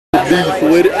beef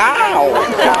with it. Ow!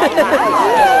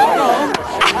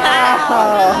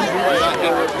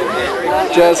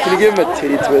 Jazz, can you give him a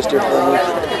titty twister for me?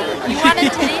 You want a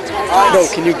titty twister? No,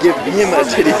 can you give him a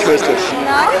titty twister?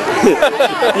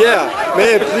 Yeah,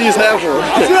 man, please have one.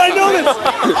 Dude, I know this.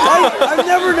 I've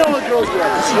never known a girl's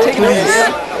breath. Please.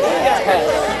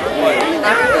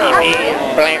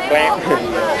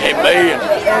 Hey, man.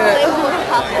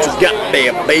 It's got to be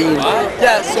a bean.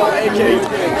 Yeah, so AK.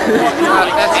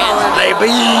 Hey,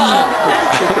 bean.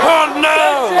 Oh, no.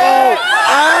 Oh,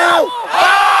 ow.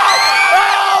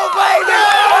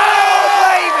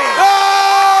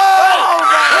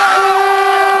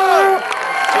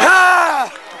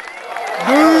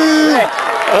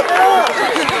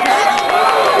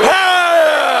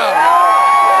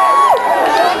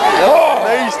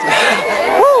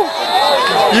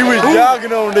 He was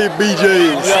jogging on their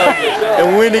BJs,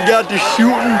 and when he got to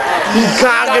shooting, he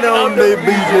cocking on their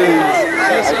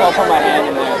BJs. I'll put my hand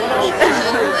in there.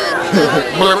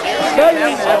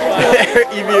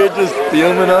 Evie is just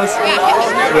filming us,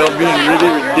 well, being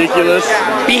really ridiculous.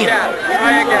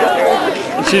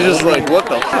 And she's just like, what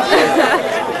the fuck?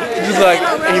 She's just like,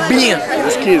 hey, Ben,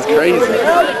 this kid's crazy.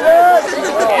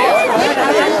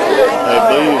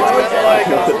 Hey,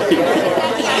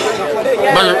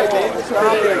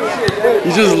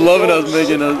 he's just loving us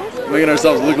making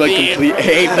ourselves look like complete.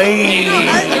 Hey, baby!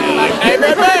 Hey,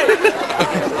 baby!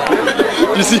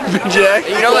 Did you see Big Jack?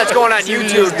 You know that's going on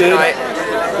YouTube tonight.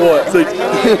 What? It's like,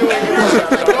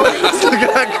 look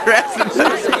at that grass in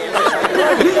there.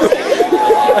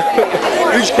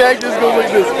 Big Jack just goes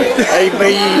like this. Hey,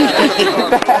 baby!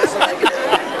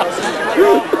 You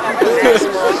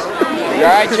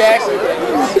alright, Jackson?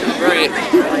 Great.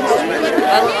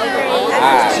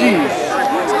 Jeez.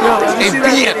 Hey,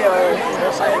 Ben!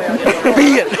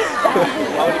 Ben!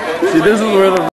 See, this is where the